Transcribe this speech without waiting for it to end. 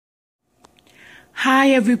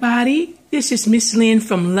Hi everybody, this is Miss Lynn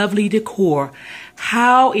from Lovely Decor.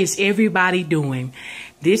 How is everybody doing?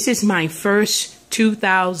 This is my first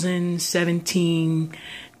 2017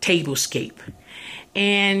 Tablescape,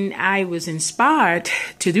 and I was inspired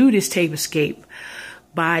to do this Tablescape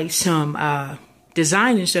by some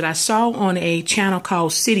designers that I saw on a channel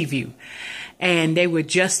called City View, and they were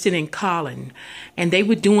Justin and Colin, and they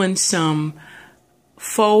were doing some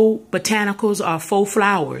faux botanicals or faux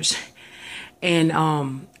flowers. And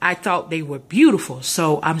I thought they were beautiful.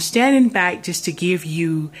 So I'm standing back just to give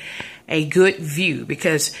you a good view,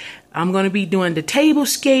 because I'm going to be doing the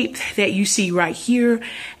Tablescape that you see right here.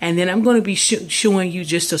 And then I'm going to be showing you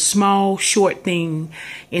just a small, short thing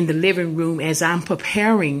in the living room as I'm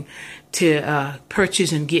preparing to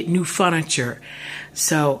purchase and get new furniture.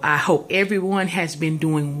 So I hope everyone has been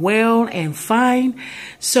doing well and fine.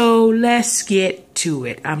 So let's get to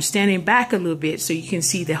it. I'm standing back a little bit so you can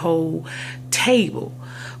see the whole table,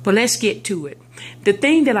 but let's get to it. The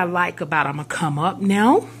thing that I like about, I'm gonna come up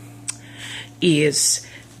now, is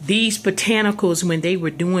these botanicals. When they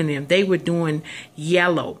were doing them, they were doing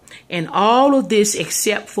yellow, and all of this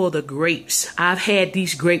except for the grapes. I've had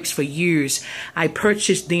these grapes for years. I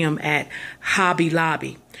purchased them at Hobby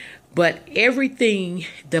Lobby. But everything,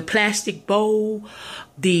 the plastic bowl,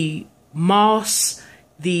 the moss,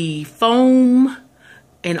 the foam,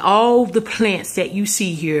 and all the plants that you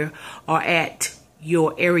see here are at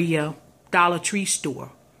your area Dollar Tree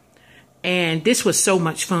store. And this was so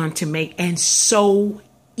much fun to make and so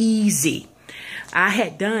easy. I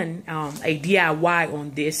had done a DIY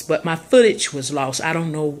on this, but my footage was lost. I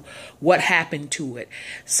don't know what happened to it.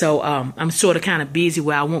 So I'm sort of kind of busy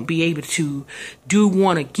where I won't be able to do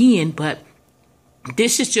one again. But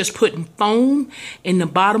this is just putting foam in the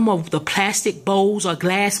bottom of the plastic bowls or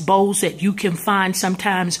glass bowls that you can find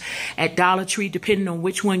sometimes at Dollar Tree, depending on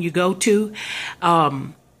which one you go to.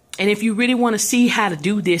 And if you really want to see how to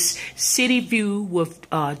do this City View with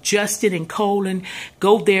Justin and Colin,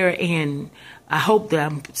 go there, and I hope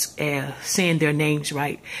that I'm saying their names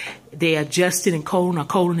right. They are Justin and Colin, or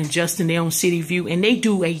Colin and Justin. They're on City View, and they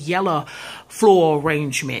do a yellow floral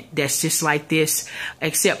arrangement that's just like this,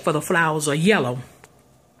 except for the flowers are yellow.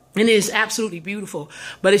 And it is absolutely beautiful,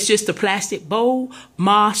 but it's just a plastic bowl,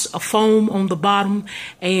 moss, a foam on the bottom,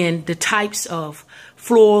 and the types of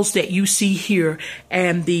florals that you see here,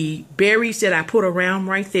 and the berries that I put around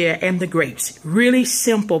right there, and the grapes. Really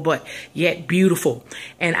simple, but yet beautiful.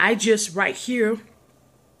 And I just right here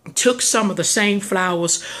took some of the same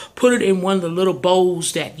flowers, put it in one of the little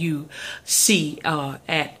bowls that you see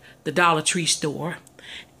at the Dollar Tree store.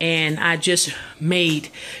 And I just made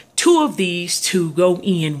 2 of these to go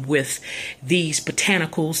in with these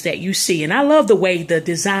botanicals that you see. And I love the way the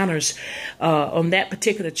designers on that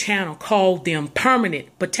particular channel called them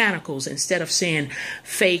permanent botanicals instead of saying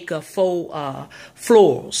fake or faux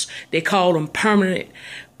florals. They call them permanent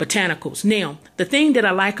botanicals. Now, the thing that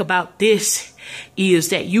I like about this is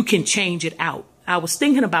that you can change it out. I was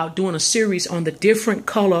thinking about doing a series on the different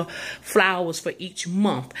color flowers for each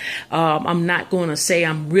month. I'm not going to say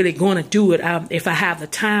I'm really going to do it. If I have the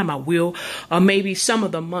time, I will. Or maybe some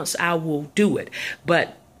of the months I will do it.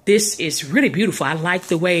 But this is really beautiful. I like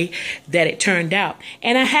the way that it turned out.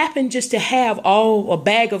 And I happened just to have a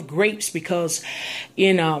bag of grapes, because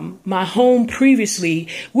in my home previously,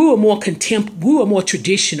 we were more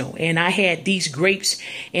traditional. And I had these grapes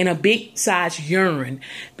in a big size urn,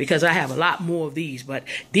 because I have a lot more of these. But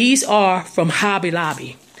these are from Hobby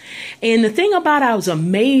Lobby. And the thing about it, I was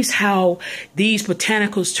amazed how these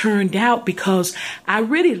botanicals turned out, because I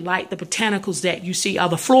really like the botanicals that you see, are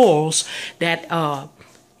the florals that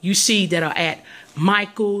you see that are at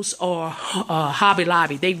Michael's or Hobby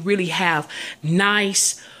Lobby. They really have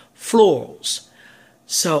nice florals.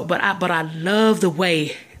 So, but I love the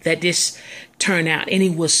way that this turned out, and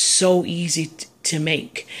it was so easy to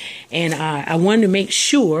make. And I wanted to make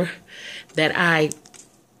sure that I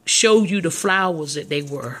showed you the flowers that they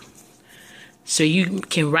were, so you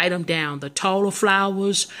can write them down. The taller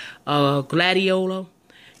flowers, gladiola,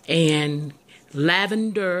 and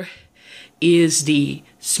lavender is the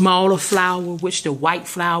smaller flower, which the white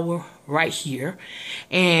flower right here,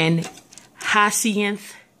 and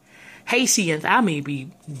hyacinth, I may be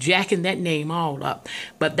jacking that name all up,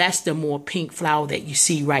 but that's the more pink flower that you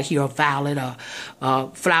see right here, a violet,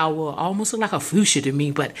 flower, almost like a fuchsia to me.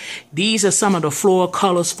 But these are some of the floral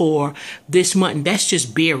colors for this month, and that's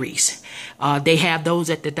just berries. They have those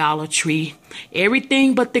at the Dollar Tree,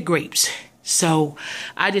 everything but the grapes. So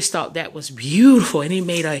I just thought that was beautiful, and he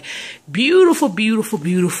made a beautiful, beautiful,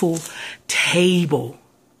 beautiful table.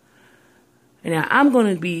 Now, I'm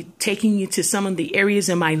going to be taking you to some of the areas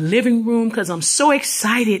in my living room because I'm so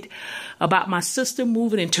excited about my sister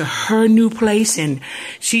moving into her new place, and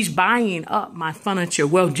she's buying up my furniture.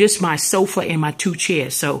 Well, just my sofa and my 2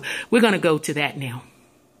 chairs. So we're going to go to that now.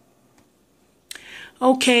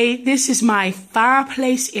 Okay, this is my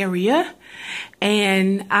fireplace area,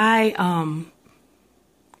 and I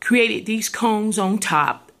created these cones on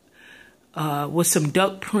top with some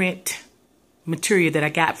duck print material that I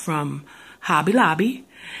got from Hobby Lobby.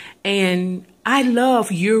 And I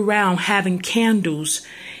love year-round having candles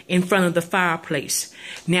in front of the fireplace.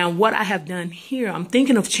 Now, what I have done here, I'm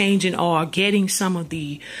thinking of changing or getting some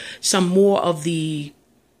more of the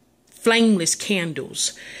flameless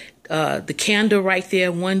candles. The candle right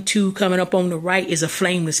there, 1, 2, coming up on the right is a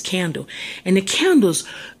flameless candle. And the candles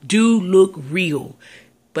do look real,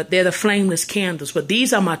 but they're the flameless candles. But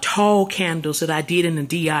these are my tall candles that I did in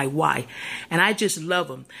the DIY, and I just love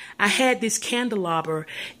them. I had this candelabra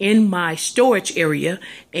in my storage area,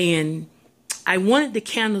 and I wanted the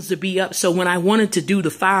candles to be up so when I wanted to do the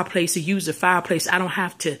fireplace, to use the fireplace, I don't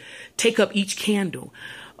have to take up each candle.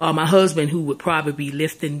 My husband, who would probably be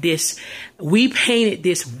lifting this, we painted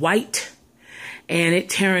this white, and it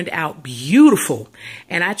turned out beautiful.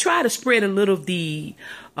 And I try to spread a little of the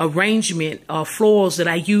arrangement of florals that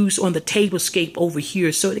I use on the tablescape over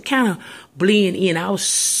here, so it kind of blend in. I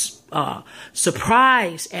was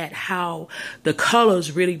surprised at how the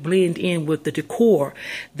colors really blend in with the decor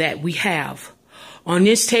that we have. On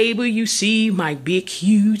this table, you see my big,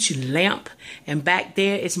 huge lamp. And back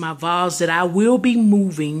there is my vase that I will be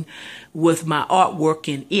moving with my artwork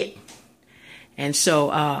in it. And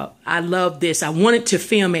so I love this. I wanted to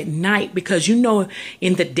film at night because, you know,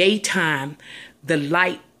 in the daytime, the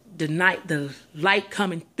light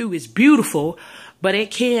coming through is beautiful, but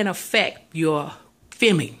it can affect your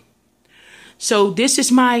filming. So this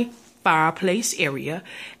is my fireplace area,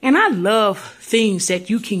 and I love things that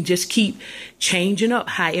you can just keep changing up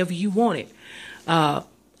however you want it.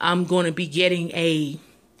 I'm going to be getting a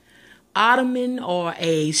ottoman or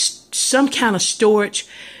some kind of storage,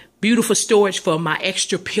 beautiful storage for my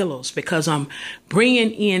extra pillows, because I'm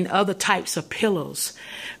bringing in other types of pillows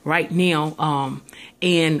right now.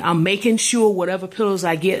 And I'm making sure whatever pillows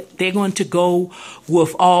I get, they're going to go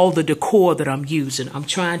with all the decor that I'm using. I'm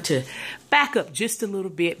trying to back up just a little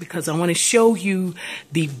bit because I want to show you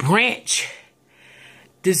the branch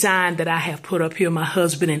design that I have put up here, my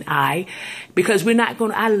husband and I, because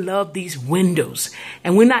I love these windows,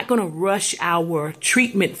 and we're not going to rush our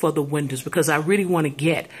treatment for the windows because I really want to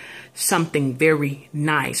get something very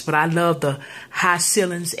nice. But I love the high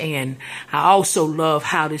ceilings, and I also love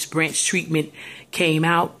how this branch treatment came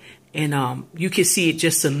out, and you can see it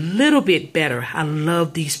just a little bit better. I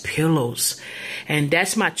love these pillows, and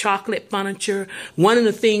that's my chocolate furniture. One of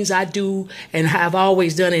the things I do and have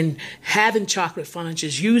always done in having chocolate furniture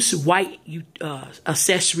is use white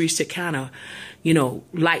accessories to kind of, you know,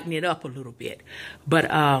 lighten it up a little bit. But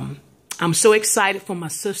I'm so excited for my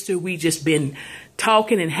sister. We just been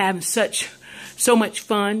talking and having so much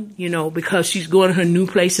fun, you know, because she's going to her new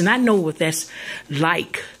place, and I know what that's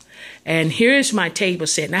like. And here's my table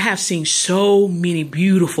set. And I have seen so many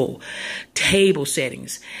beautiful table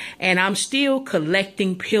settings. And I'm still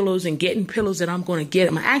collecting pillows and getting pillows that I'm going to get.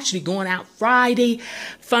 I'm actually going out Friday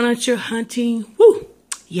furniture hunting. Woo!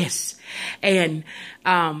 Yes. And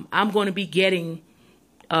I'm going to be getting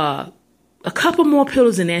a couple more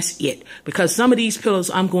pillows, and that's it. Because some of these pillows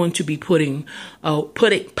I'm going to be putting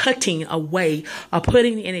away, or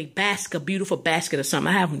putting in a basket, a beautiful basket or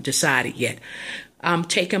something. I haven't decided yet. I'm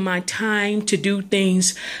taking my time to do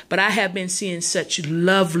things, but I have been seeing such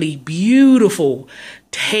lovely, beautiful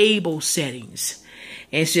table settings.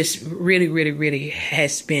 And it's just really, really, really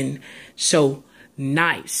has been so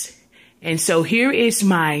nice. And so here is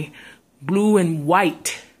my blue and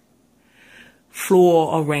white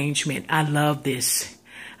floral arrangement. I love this.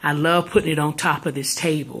 I love putting it on top of this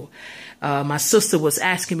table. My sister was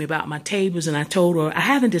asking me about my tables, and I told her I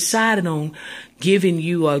haven't decided on giving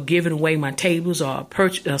away my tables or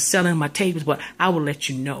selling my tables, but I will let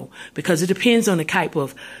you know, because it depends on the type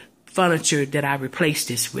of furniture that I replace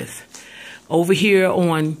this with. Over here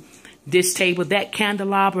on this table, that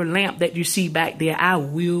candelabra lamp that you see back there, I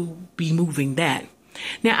will be moving that.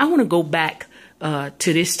 Now I want to go back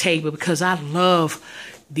to this table because I love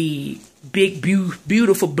the big,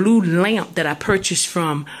 beautiful blue lamp that I purchased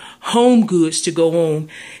from Home Goods to go on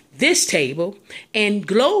this table. And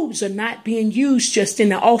globes are not being used just in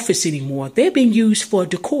the office anymore. They're being used for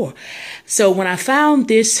decor. So when I found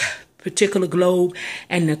this particular globe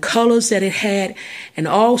and the colors that it had, and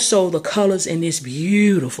also the colors in this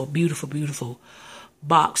beautiful, beautiful, beautiful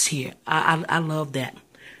box here. I love that.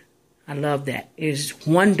 I love that. It's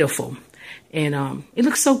wonderful. And it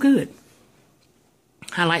looks so good.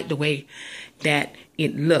 I like the way that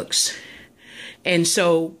it looks. And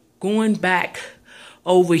so going back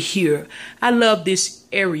over here, I love this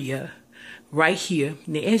area right here.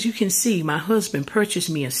 Now, as you can see, my husband purchased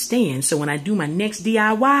me a stand. So when I do my next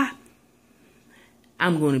DIY,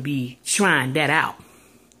 I'm going to be trying that out.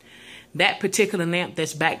 That particular lamp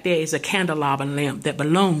that's back there is a candelabra lamp that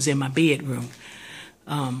belongs in my bedroom,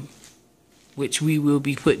 which we will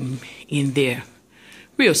be putting in there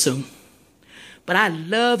real soon. But I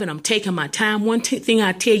love, and I'm taking my time. One thing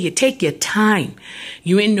I tell you, take your time.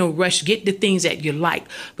 You're in no rush. Get the things that you like.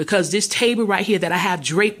 Because this table right here that I have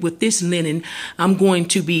draped with this linen, I'm going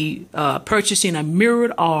to be purchasing a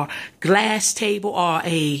mirrored or glass table or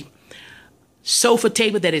a sofa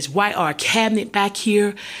table that is white, or a cabinet back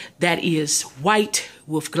here that is white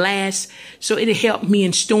with glass. So it'll help me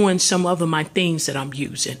in storing some of my things that I'm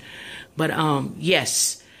using. But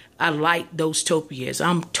yes, I like those topiaries.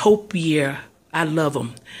 I love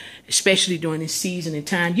them, especially during this season and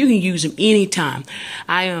time. You can use them anytime.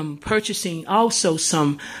 I am purchasing also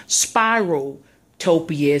some spiral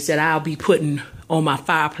topiaries that I'll be putting on my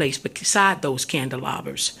fireplace beside those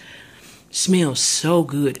candelabras. Smells so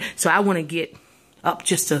good. So I want to get up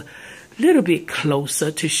just a little bit closer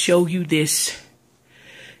to show you this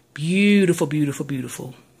beautiful, beautiful,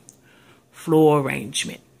 beautiful floral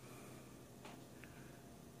arrangement.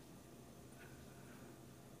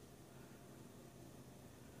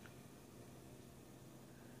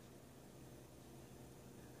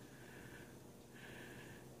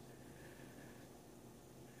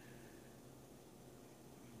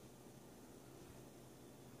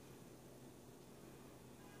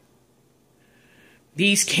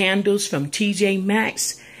 These candles from TJ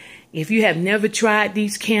Maxx. If you have never tried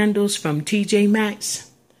these candles from TJ Maxx,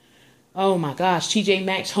 oh my gosh, TJ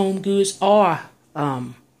Maxx Home Goods or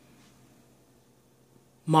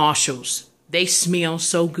Marshalls. They smell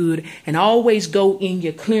so good. And always go in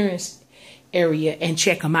your clearance area and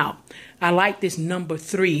check them out. I like this number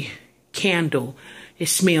 3 candle. It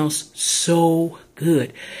smells so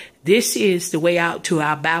good. This is the way out to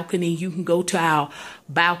our balcony. You can go to our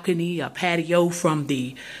balcony, a patio from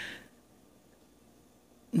the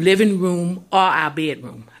living room or our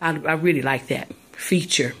bedroom. I really like that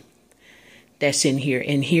feature that's in here.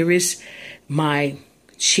 And here is my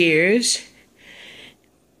chairs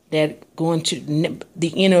that going to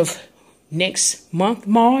the end of next month,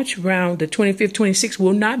 March, around the 25th, 26th,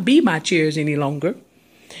 will not be my chairs any longer.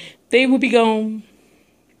 They will be gone.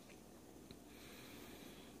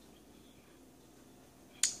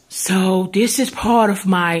 So this is part of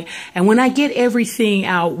my, and when I get everything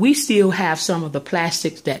out, we still have some of the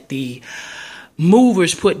plastics that the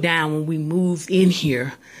movers put down when we moved in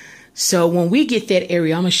here. So when we get that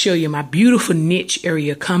area, I'm going to show you my beautiful niche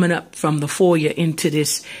area coming up from the foyer into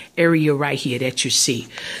this area right here that you see.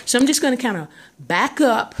 So I'm just going to kind of back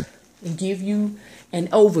up and give you an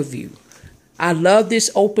overview. I love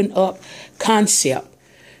this open up concept.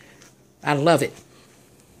 I love it.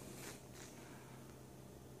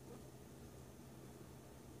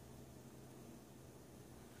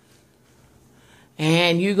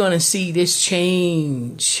 And you're going to see this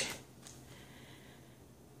change.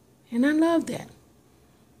 And I love that.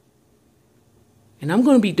 And I'm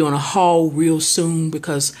going to be doing a haul real soon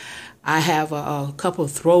because I have a couple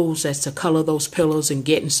of throws that's to color those pillows and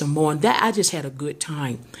getting some more. And that I just had a good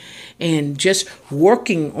time. And just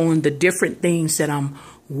working on the different things that I'm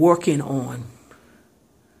working on.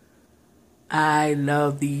 I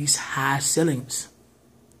love these high ceilings.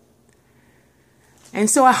 And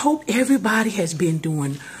so I hope everybody has been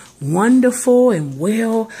doing wonderful and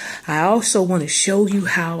well. I also want to show you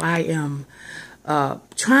how I am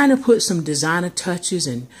trying to put some designer touches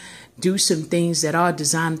and do some things that are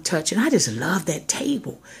designer touch. And I just love that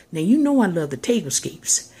table. Now, you know I love the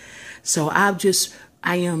tablescapes. So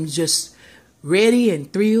I am just ready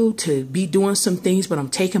and thrilled to be doing some things, but I'm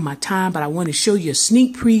taking my time. But I want to show you a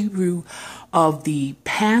sneak preview of the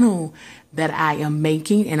panel that I am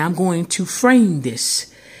making, and I'm going to frame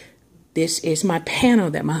this. This is my panel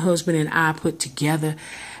that my husband and I put together,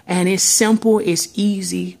 and it's simple, it's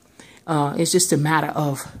easy. It's just a matter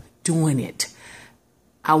of doing it.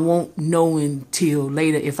 I won't know until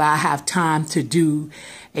later if I have time to do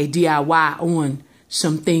a DIY on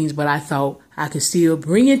some things, but I thought I could still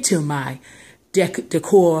bring it to my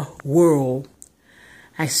decor world.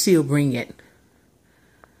 I still bring it.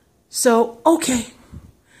 So, okay.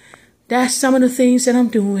 That's some of the things that I'm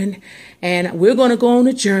doing. And we're going to go on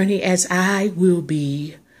a journey as I will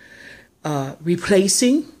be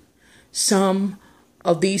replacing some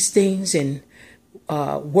of these things and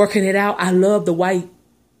working it out. I love the white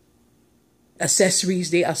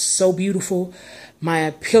accessories. They are so beautiful.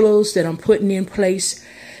 My pillows that I'm putting in place.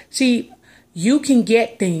 See, you can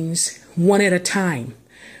get things one at a time.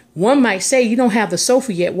 One might say, you don't have the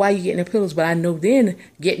sofa yet. Why are you getting the pillows? But I know then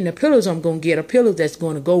getting the pillows, I'm going to get a pillow that's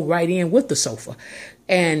going to go right in with the sofa.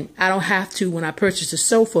 And I don't have to, when I purchase a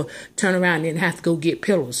sofa, turn around and have to go get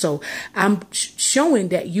pillows. So I'm showing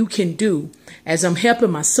that you can do, as I'm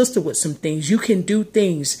helping my sister with some things, you can do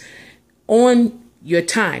things on your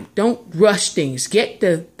time. Don't rush things. Get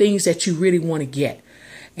the things that you really want to get.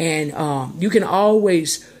 And you can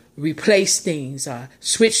always replace things,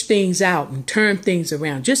 switch things out and turn things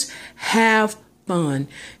around. Just have fun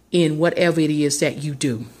in whatever it is that you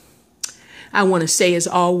do. I want to say, as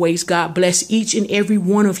always, God bless each and every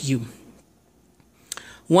one of you.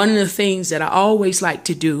 One of the things that I always like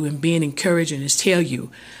to do and being encouraging is tell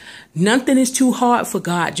you, nothing is too hard for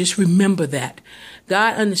God. Just remember that.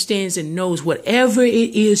 God understands and knows whatever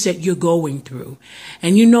it is that you're going through.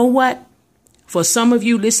 And you know what? For some of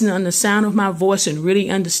you listening on the sound of my voice and really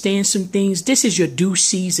understand some things, this is your due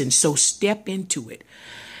season. So step into it.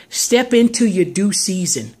 Step into your due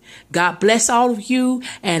season. God bless all of you.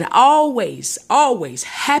 And always, always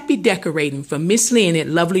happy decorating from Miss Lynn at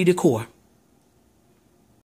Lovely Decor.